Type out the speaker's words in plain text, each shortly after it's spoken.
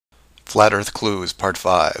Flat Earth Clues, Part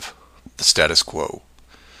 5, The Status Quo.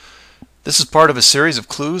 This is part of a series of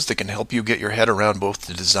clues that can help you get your head around both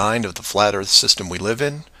the design of the flat Earth system we live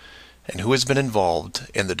in, and who has been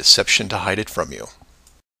involved in the deception to hide it from you.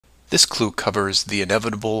 This clue covers the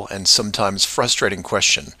inevitable and sometimes frustrating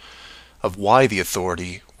question of why the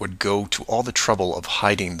authority would go to all the trouble of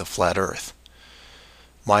hiding the flat Earth.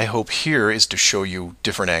 My hope here is to show you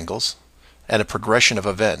different angles, and a progression of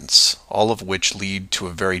events, all of which lead to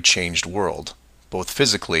a very changed world, both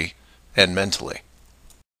physically and mentally.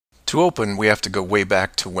 To open, we have to go way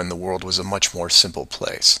back to when the world was a much more simple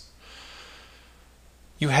place.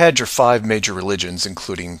 You had your 5 major religions,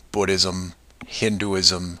 including Buddhism,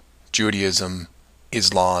 Hinduism, Judaism,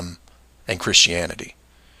 Islam, and Christianity.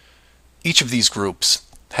 Each of these groups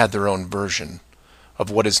had their own version of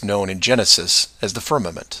what is known in Genesis as the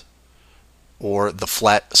firmament, or the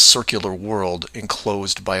flat circular world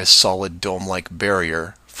enclosed by a solid dome-like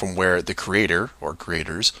barrier from where the creator, or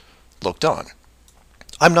creators, looked on.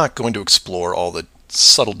 I'm not going to explore all the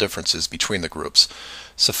subtle differences between the groups.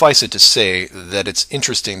 Suffice it to say that it's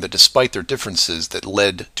interesting that despite their differences that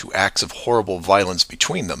led to acts of horrible violence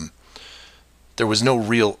between them, there was no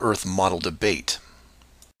real Earth model debate.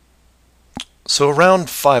 So around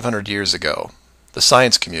 500 years ago, the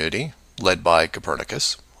science community, led by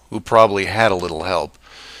Copernicus, who probably had a little help,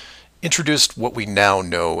 introduced what we now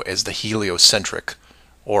know as the heliocentric,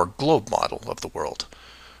 or globe model of the world,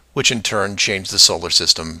 which in turn changed the solar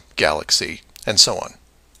system, galaxy, and so on.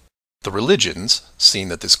 The religions, seeing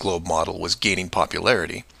that this globe model was gaining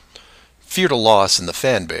popularity, feared a loss in the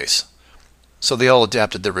fan base, so they all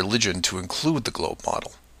adapted their religion to include the globe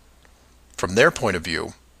model. From their point of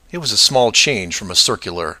view, it was a small change from a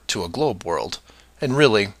circular to a globe world, and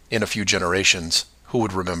really, in a few generations, who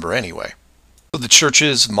would remember anyway? So the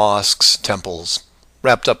churches, mosques, temples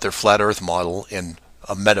wrapped up their flat Earth model in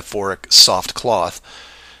a metaphoric soft cloth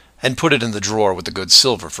and put it in the drawer with the good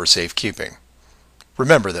silver for safekeeping.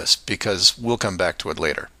 Remember this, because we'll come back to it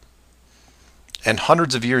later. And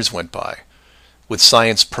hundreds of years went by, with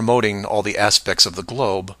science promoting all the aspects of the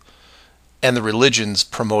globe, and the religions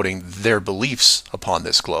promoting their beliefs upon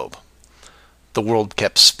this globe. The world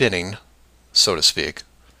kept spinning, so to speak,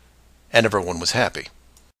 and everyone was happy.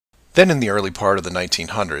 Then in the early part of the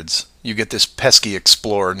 1900s, you get this pesky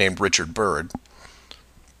explorer named Richard Byrd.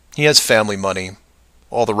 He has family money,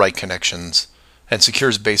 all the right connections, and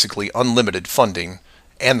secures basically unlimited funding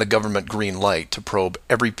and the government green light to probe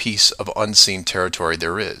every piece of unseen territory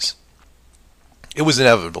there is. It was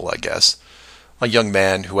inevitable, I guess. A young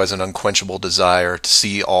man who has an unquenchable desire to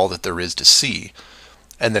see all that there is to see,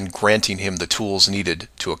 and then granting him the tools needed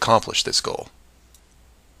to accomplish this goal.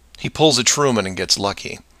 He pulls a Truman and gets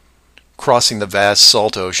lucky, crossing the vast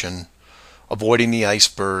salt ocean, avoiding the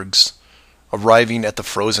icebergs, arriving at the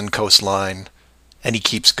frozen coastline, and he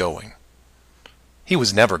keeps going. He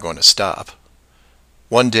was never going to stop.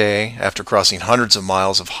 One day, after crossing hundreds of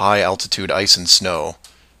miles of high-altitude ice and snow,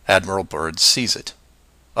 Admiral Byrd sees it,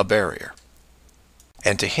 a barrier.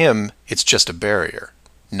 And to him, it's just a barrier,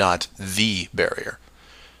 not the barrier.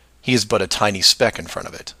 He is but a tiny speck in front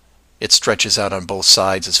of it. It stretches out on both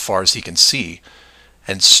sides as far as he can see,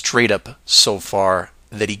 and straight up so far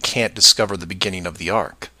that he can't discover the beginning of the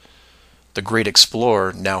arc. The great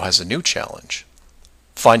explorer now has a new challenge,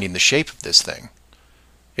 finding the shape of this thing.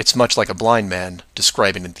 It's much like a blind man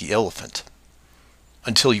describing the elephant.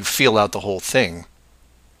 Until you feel out the whole thing,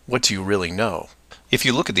 what do you really know? If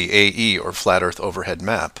you look at the AE, or Flat Earth Overhead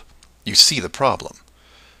Map, you see the problem.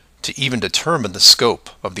 To even determine the scope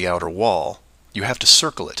of the outer wall, you have to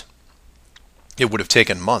circle it. It would have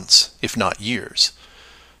taken months, if not years.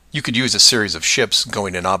 You could use a series of ships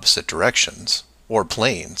going in opposite directions, or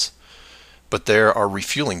planes, but there are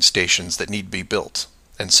refueling stations that need to be built,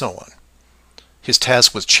 and so on. His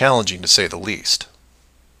task was challenging to say the least.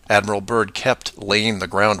 Admiral Byrd kept laying the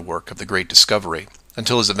groundwork of the great discovery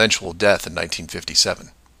until his eventual death in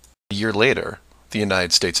 1957. A year later, the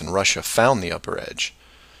United States and Russia found the upper edge.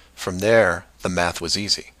 From there, the math was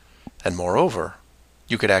easy, and moreover,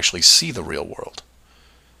 you could actually see the real world.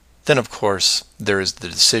 Then, of course, there is the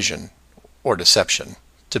decision, or deception,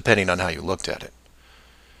 depending on how you looked at it.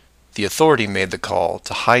 The authority made the call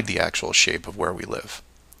to hide the actual shape of where we live,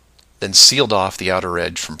 then sealed off the outer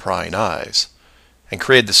edge from prying eyes, and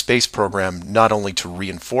created the space program not only to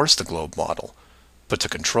reinforce the globe model, but to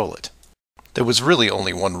control it. There was really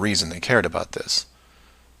only one reason they cared about this,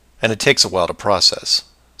 and it takes a while to process.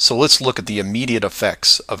 So let's look at the immediate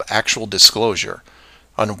effects of actual disclosure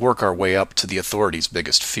and work our way up to the authority's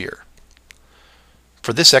biggest fear.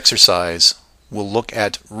 For this exercise, we'll look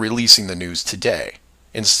at releasing the news today,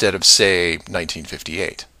 instead of, say,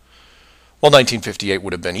 1958. While 1958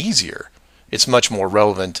 would have been easier, it's much more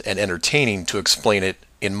relevant and entertaining to explain it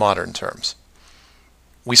in modern terms.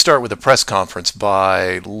 We start with a press conference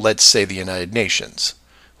by, let's say, the United Nations,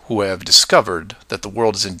 who have discovered that the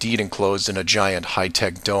world is indeed enclosed in a giant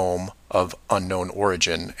high-tech dome of unknown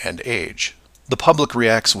origin and age. The public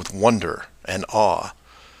reacts with wonder and awe,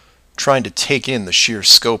 trying to take in the sheer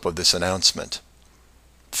scope of this announcement.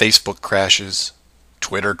 Facebook crashes,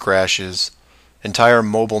 Twitter crashes, entire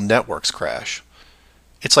mobile networks crash.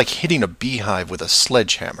 It's like hitting a beehive with a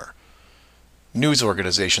sledgehammer. News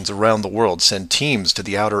organizations around the world send teams to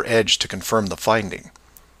the outer edge to confirm the finding,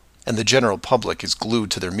 and the general public is glued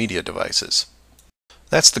to their media devices.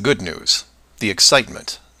 That's the good news, the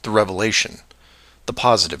excitement, the revelation, the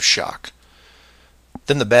positive shock.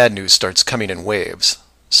 Then the bad news starts coming in waves,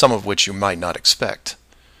 some of which you might not expect.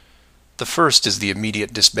 The first is the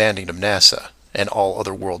immediate disbanding of NASA and all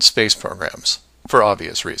other world space programs, for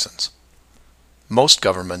obvious reasons. Most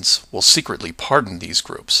governments will secretly pardon these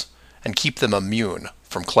groups and keep them immune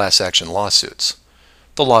from class action lawsuits,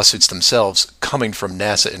 the lawsuits themselves coming from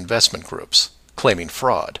NASA investment groups, claiming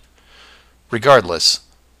fraud. Regardless,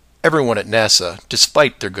 everyone at NASA,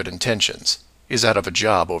 despite their good intentions, is out of a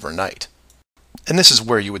job overnight. And this is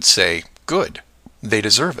where you would say, good, they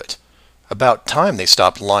deserve it. About time they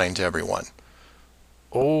stopped lying to everyone.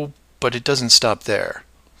 Oh, but it doesn't stop there,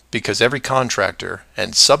 because every contractor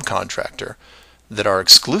and subcontractor that are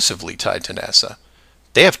exclusively tied to NASA,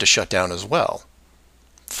 they have to shut down as well.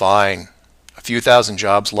 Fine, a few thousand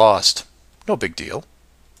jobs lost, no big deal.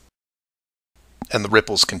 And the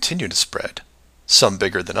ripples continue to spread, some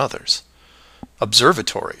bigger than others.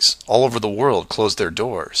 Observatories all over the world close their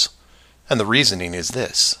doors, and the reasoning is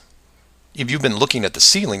this. If you've been looking at the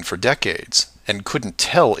ceiling for decades and couldn't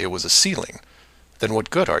tell it was a ceiling, then what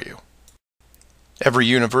good are you? Every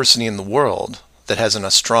university in the world that has an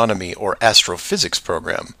astronomy or astrophysics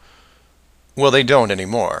program, well, they don't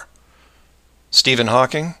anymore. Stephen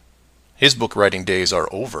Hawking, his book writing days are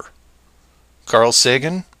over. Carl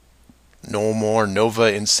Sagan, no more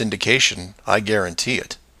nova in syndication, I guarantee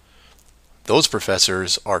it. Those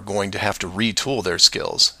professors are going to have to retool their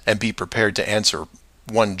skills and be prepared to answer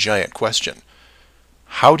one giant question.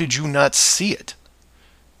 How did you not see it?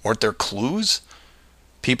 Weren't there clues?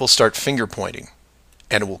 People start finger pointing,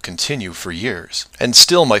 and it will continue for years. And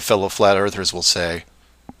still my fellow flat earthers will say,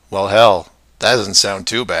 well, hell, that doesn't sound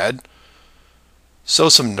too bad. So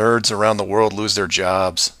some nerds around the world lose their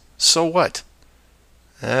jobs. So what?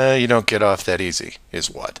 You don't get off that easy,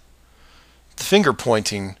 is what. The finger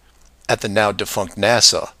pointing at the now defunct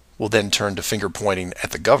NASA will then turn to finger pointing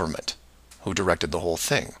at the government, who directed the whole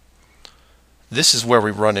thing. This is where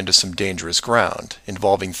we run into some dangerous ground,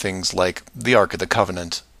 involving things like the Ark of the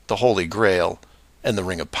Covenant, the Holy Grail, and the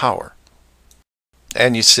Ring of Power.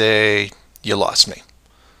 And you say, you lost me.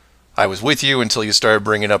 I was with you until you started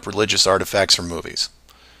bringing up religious artifacts from movies.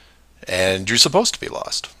 And you're supposed to be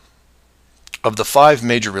lost. Of the 5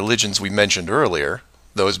 major religions we mentioned earlier,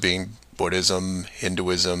 those being Buddhism,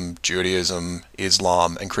 Hinduism, Judaism,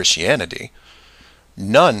 Islam, and Christianity,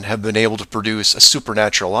 none have been able to produce a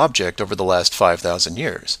supernatural object over the last 5,000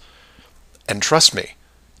 years. And trust me,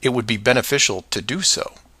 it would be beneficial to do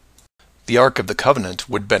so. The Ark of the Covenant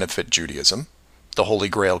would benefit Judaism, the Holy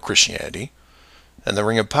Grail Christianity, and the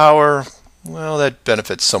Ring of Power, well, that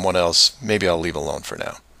benefits someone else. Maybe I'll leave alone for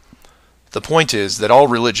now. The point is that all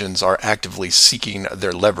religions are actively seeking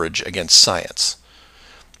their leverage against science.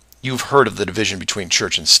 You've heard of the division between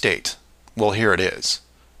church and state. Well, here it is.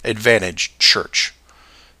 Advantage church.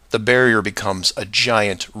 The barrier becomes a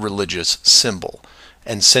giant religious symbol,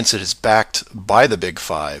 and since it is backed by the Big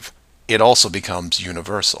Five, it also becomes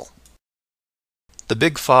universal. The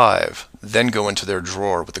Big Five then go into their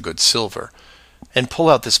drawer with the good silver and pull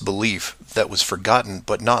out this belief that was forgotten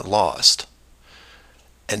but not lost,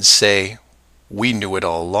 and say, we knew it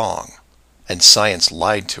all along, and science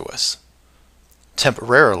lied to us.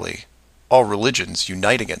 Temporarily, all religions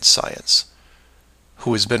unite against science,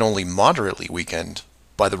 who has been only moderately weakened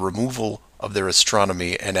by the removal of their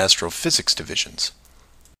astronomy and astrophysics divisions.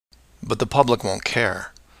 But the public won't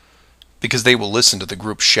care, because they will listen to the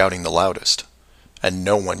group shouting the loudest, and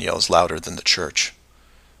no one yells louder than the church.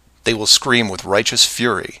 They will scream with righteous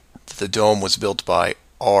fury that the dome was built by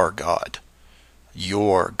our God,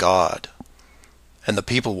 your God, and the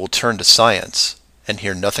people will turn to science and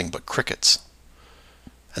hear nothing but crickets.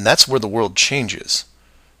 And that's where the world changes,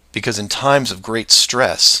 because in times of great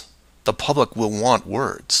stress, the public will want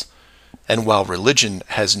words, and while religion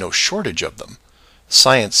has no shortage of them,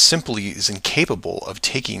 science simply is incapable of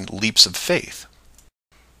taking leaps of faith.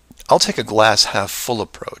 I'll take a glass half full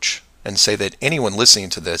approach and say that anyone listening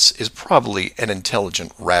to this is probably an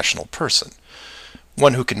intelligent, rational person,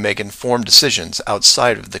 one who can make informed decisions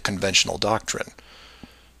outside of the conventional doctrine.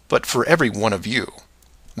 But for every one of you,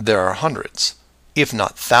 there are hundreds, if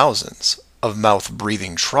not thousands, of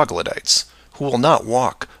mouth-breathing troglodytes who will not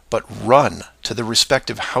walk but run to the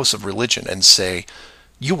respective house of religion and say,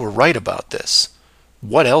 "You were right about this.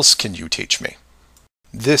 What else can you teach me?"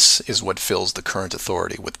 This is what fills the current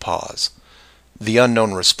authority with pause. The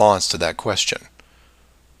unknown response to that question.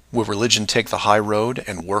 Will religion take the high road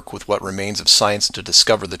and work with what remains of science to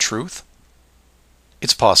discover the truth?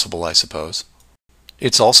 It's possible, I suppose.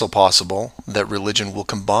 It's also possible that religion will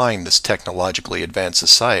combine this technologically advanced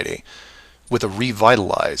society with a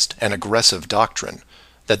revitalized and aggressive doctrine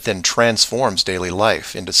that then transforms daily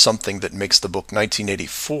life into something that makes the book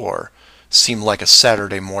 1984 seem like a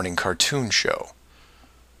Saturday morning cartoon show.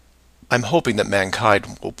 I'm hoping that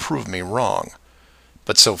mankind will prove me wrong,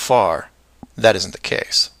 but so far, that isn't the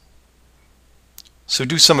case. So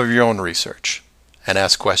do some of your own research and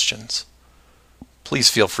ask questions. Please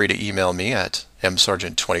feel free to email me at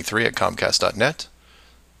msargent23@comcast.net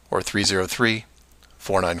or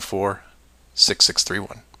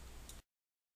 303-494-6631.